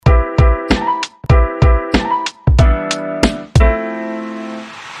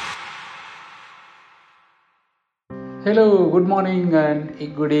Hello, good morning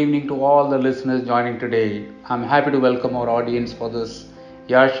and good evening to all the listeners joining today. I'm happy to welcome our audience for this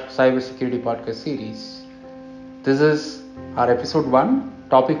Yash Cybersecurity Podcast series. This is our episode 1.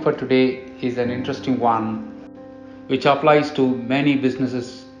 Topic for today is an interesting one which applies to many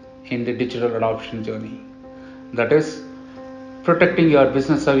businesses in the digital adoption journey. That is protecting your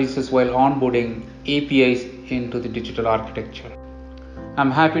business services while onboarding APIs into the digital architecture. I'm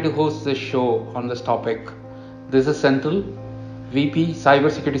happy to host this show on this topic. This is Senthil, VP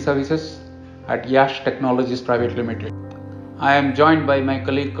Cybersecurity Services at Yash Technologies Private Limited. I am joined by my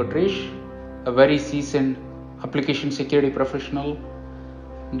colleague Kotrish, a very seasoned application security professional.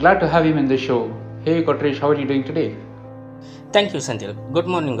 Glad to have him in the show. Hey Kotrish, how are you doing today? Thank you, Senthil. Good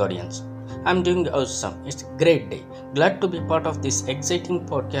morning, audience. I'm doing awesome. It's a great day. Glad to be part of this exciting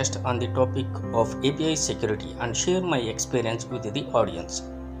podcast on the topic of API security and share my experience with the audience.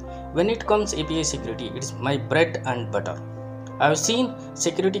 When it comes API security, it's my bread and butter. I've seen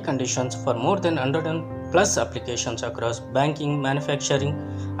security conditions for more than 100 plus applications across banking, manufacturing,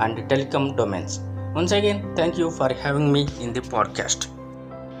 and telecom domains. Once again, thank you for having me in the podcast.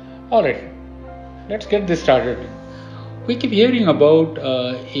 Alright, let's get this started. We keep hearing about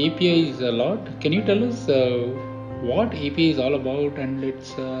APIs a lot. Can you tell us what API is all about and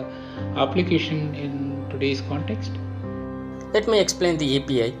its application in today's context? Let me explain the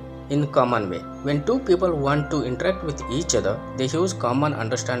API in common way. When two people want to interact with each other, they use common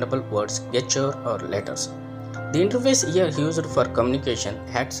understandable words, gesture or letters. The interface here used for communication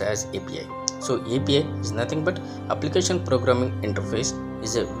acts as API. So API is nothing but application programming interface,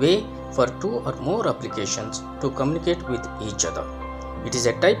 is a way for two or more applications to communicate with each other. It is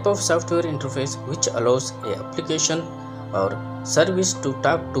a type of software interface which allows a application or service to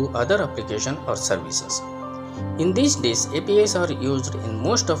talk to other application or services. In these days, APIs are used in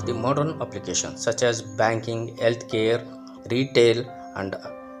most of the modern applications such as banking, healthcare, retail, and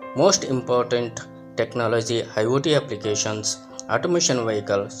most important technology IoT applications, automation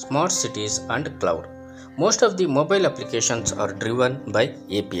vehicle, smart cities, and cloud. Most of the mobile applications are driven by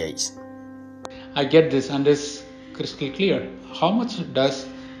APIs. I get this and is crystal clear. How much does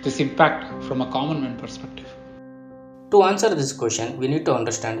this impact from a common man perspective? To answer this question, we need to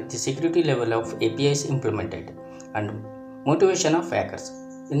understand the security level of APIs implemented and motivation of hackers.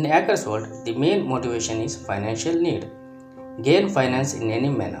 In hackers world, the main motivation is financial need. Gain finance in any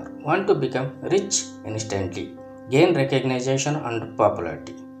manner, want to become rich instantly, gain recognition and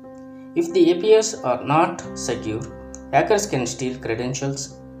popularity. If the APIs are not secure, hackers can steal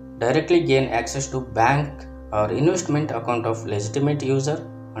credentials, directly gain access to bank or investment account of legitimate user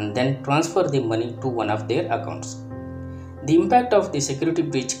and then transfer the money to one of their accounts. The impact of the security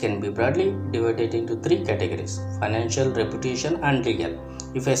breach can be broadly divided into three categories: financial, reputation, and legal.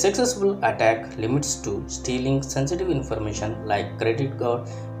 If a successful attack limits to stealing sensitive information like credit card,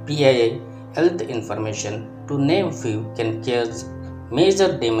 PII, health information, to name few, can cause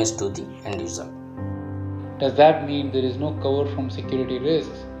major damage to the end user. Does that mean there is no cover from security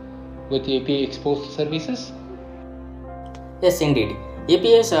risks with API exposed services? Yes, indeed.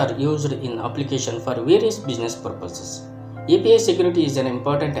 APIs are used in application for various business purposes. API security is an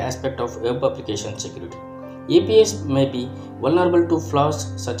important aspect of web application security. APIs may be vulnerable to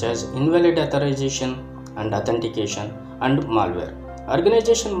flaws such as invalid authorization and authentication and malware.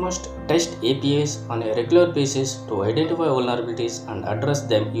 Organizations must test APIs on a regular basis to identify vulnerabilities and address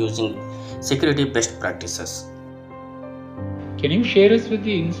them using security best practices. Can you share us with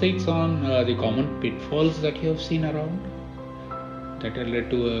the insights on the common pitfalls that you have seen around that have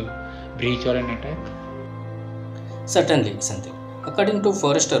led to a breach or an attack? Certainly, Sandeep. According to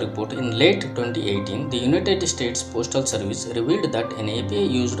Forrester report in late 2018, the United States Postal Service revealed that an API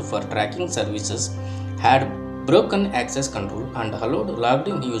used for tracking services had broken access control and allowed logged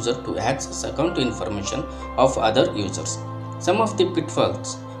in user to access account information of other users. Some of the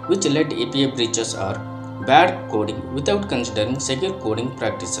pitfalls which led API breaches are bad coding without considering secure coding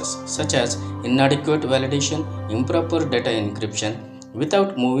practices such as inadequate validation, improper data encryption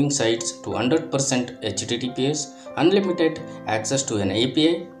without moving sites to 100% HTTPS, unlimited access to an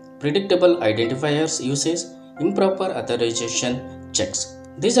API, predictable identifiers usage, improper authorization checks.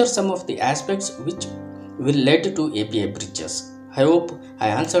 These are some of the aspects which will lead to API breaches. I hope I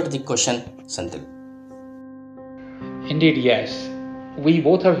answered the question, Santil. Indeed, yes. We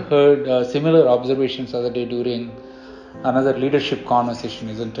both have heard similar observations the other day during another leadership conversation,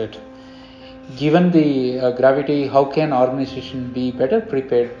 isn't it? Given the gravity, how can organization be better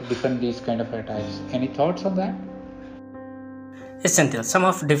prepared to defend these kind of attacks? Any thoughts on that? Essential. Some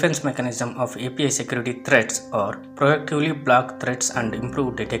of defense mechanism of API security threats are proactively block threats and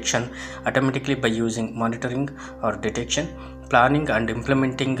improve detection automatically by using monitoring or detection, planning and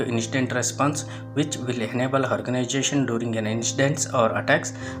implementing incident response, which will enable organization during an incidents or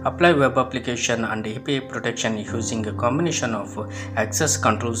attacks, apply web application and API protection using a combination of access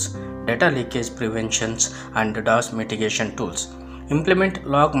controls, data leakage preventions and DOS mitigation tools. Implement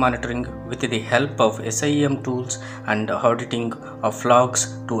log monitoring with the help of SIEM tools and auditing of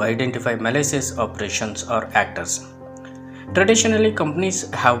logs to identify malicious operations or actors. Traditionally, companies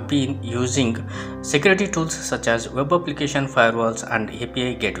have been using security tools such as web application firewalls and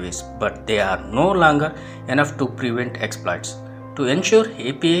API gateways, but they are no longer enough to prevent exploits. To ensure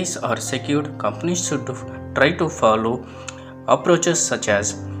APIs are secured, companies should try to follow approaches such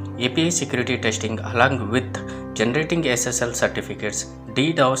as API security testing along with generating SSL certificates,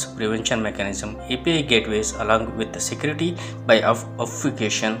 DDoS prevention mechanism, API gateways along with the security by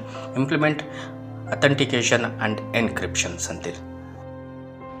obfuscation, implement authentication and encryption. Santil.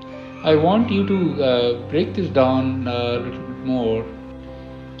 I want you to break this down a little bit more.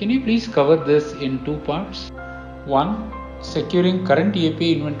 Can you please cover this in two parts? One, securing current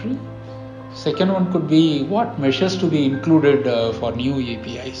API inventory. Second one could be what measures to be included for new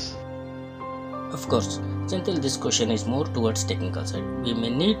APIs. Of course, Senthil, this question is more towards technical side. We may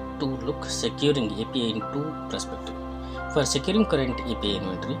need to look securing API in two perspectives. For securing current API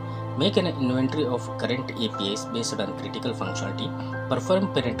inventory, make an inventory of current APIs based on critical functionality,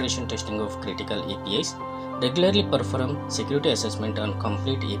 perform penetration testing of critical APIs, regularly perform security assessment on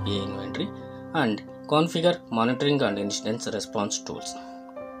complete API inventory, and configure monitoring and incident response tools.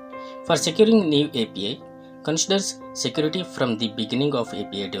 For securing new API, consider security from the beginning of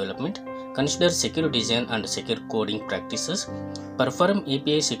API development, consider secure design and secure coding practices, perform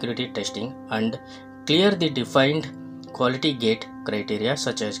API security testing, and clear the defined quality gate criteria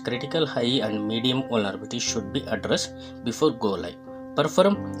such as critical, high, and medium vulnerability should be addressed before go live.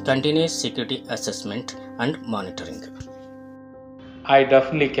 Perform continuous security assessment and monitoring. I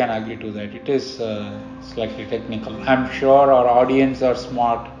definitely can agree to that. It is slightly technical. I'm sure our audience are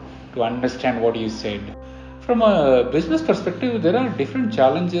smart to understand what you said. From a business perspective, there are different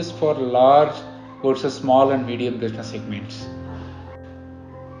challenges for large versus small and medium business segments.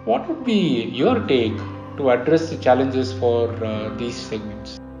 What would be your take to address the challenges for these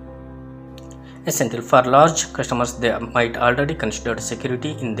segments? Essential. For large customers, they might already consider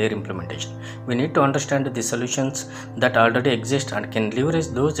security in their implementation. We need to understand the solutions that already exist and can leverage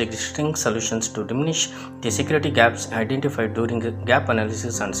those existing solutions to diminish the security gaps identified during gap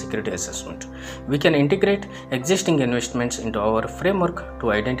analysis and security assessment. We can integrate existing investments into our framework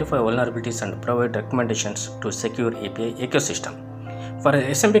to identify vulnerabilities and provide recommendations to secure API ecosystem. For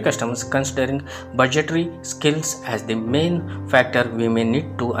SMB customers, considering budgetary skills as the main factor, we may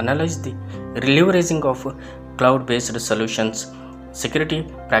need to analyze the leveraging of cloud-based solutions, security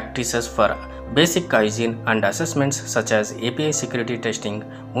practices for basic hygiene and assessments such as API security testing,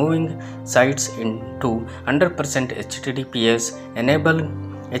 moving sites into 100% HTTPS, enable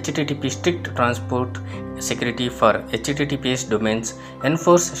HTTP strict transport security for HTTPS domains,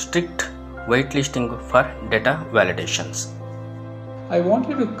 enforce strict whitelisting for data validations. I want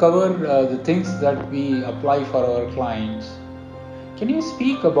you to cover the things that we apply for our clients. Can you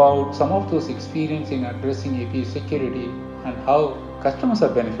speak about some of those experience in addressing API security and how customers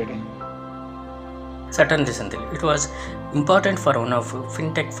are benefiting? Certainly, Santil. It was important for one of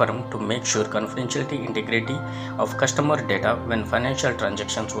fintech firm to make sure confidentiality integrity of customer data when financial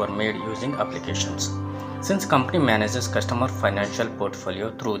transactions were made using applications, since company manages customer financial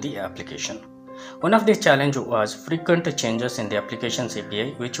portfolio through the application. One of the challenges was frequent changes in the application's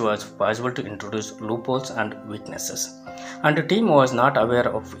API, which was possible to introduce loopholes and weaknesses. And the team was not aware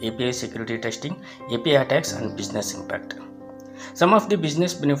of API security testing, API attacks, and business impact. Some of the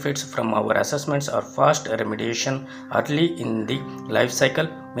business benefits from our assessments are fast remediation early in the life cycle,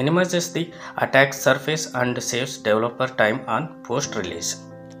 minimizes the attack surface, and saves developer time on post-release.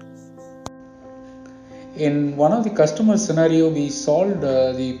 In one of the customer scenario, we solved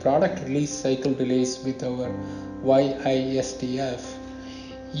the product release cycle delays with our YISTF.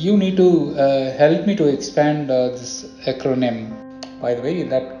 You need to help me to expand this acronym. By the way,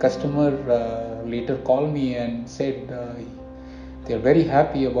 that customer later called me and said they're very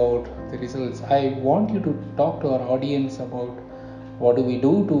happy about the results. I want you to talk to our audience about what do we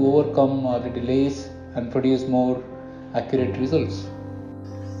do to overcome the delays and produce more accurate results.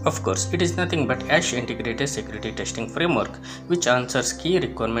 Of course, it is nothing but Ash integrated security testing framework which answers key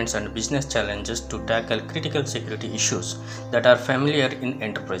requirements and business challenges to tackle critical security issues that are familiar in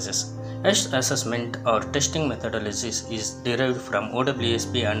enterprises. Yash assessment or testing methodologies is derived from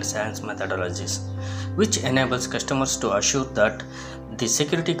OWSP and SANS methodologies, which enables customers to assure that the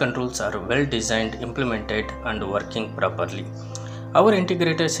security controls are well designed, implemented, and working properly. Our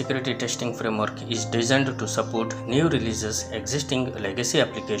integrated security testing framework is designed to support new releases, existing legacy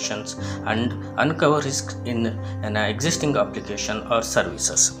applications, and uncover risks in an existing application or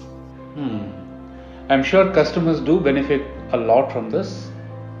services. I'm sure customers do benefit a lot from this.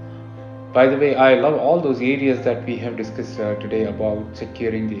 By the way, I love all those areas that we have discussed today about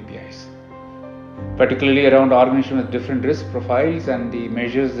securing the APIs, particularly around organizations with different risk profiles and the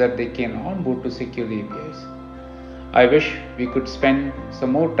measures that they can onboard to secure the APIs. I wish we could spend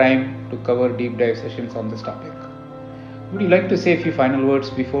some more time to cover deep dive sessions on this topic. Would you like to say a few final words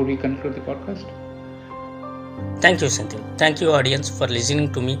before we conclude the podcast? Thank you, Senthil. Thank you, audience, for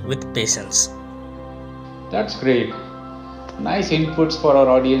listening to me with patience. That's great. Nice inputs for our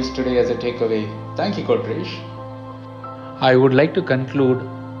audience today as a takeaway. Thank you, Kotrish. I would like to conclude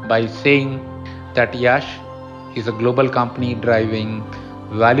by saying that Yash is a global company driving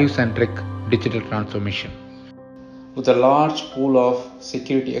value-centric digital transformation, with a large pool of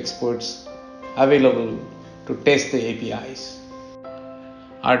security experts available to test the APIs.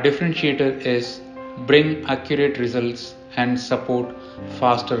 Our differentiator is bring accurate results and support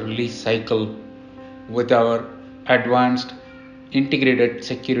faster release cycle with our advanced integrated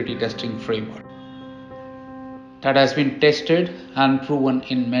security testing framework that has been tested and proven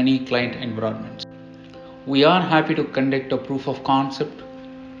in many client environments. We are happy to conduct a proof of concept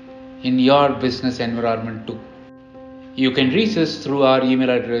in your business environment too. You can reach us through our email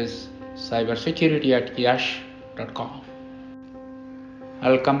address cybersecurity@yash.com.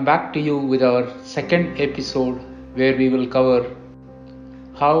 I'll come back to you with our second episode where we will cover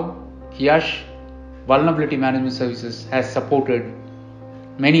how Yash Vulnerability Management Services has supported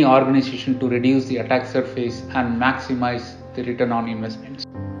many organizations to reduce the attack surface and maximize the return on investments.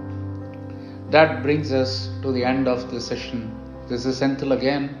 That brings us to the end of this session. This is Senthil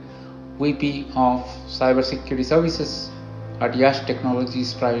again, VP of Cybersecurity Services at Yash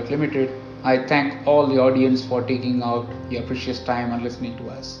Technologies Private Limited. I thank all the audience for taking out your precious time and listening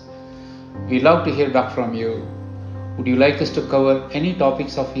to us. We love to hear back from you. Would you like us to cover any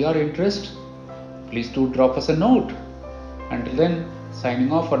topics of your interest? Please do drop us a note. Until then,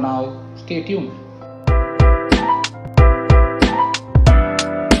 signing off for now. Stay tuned.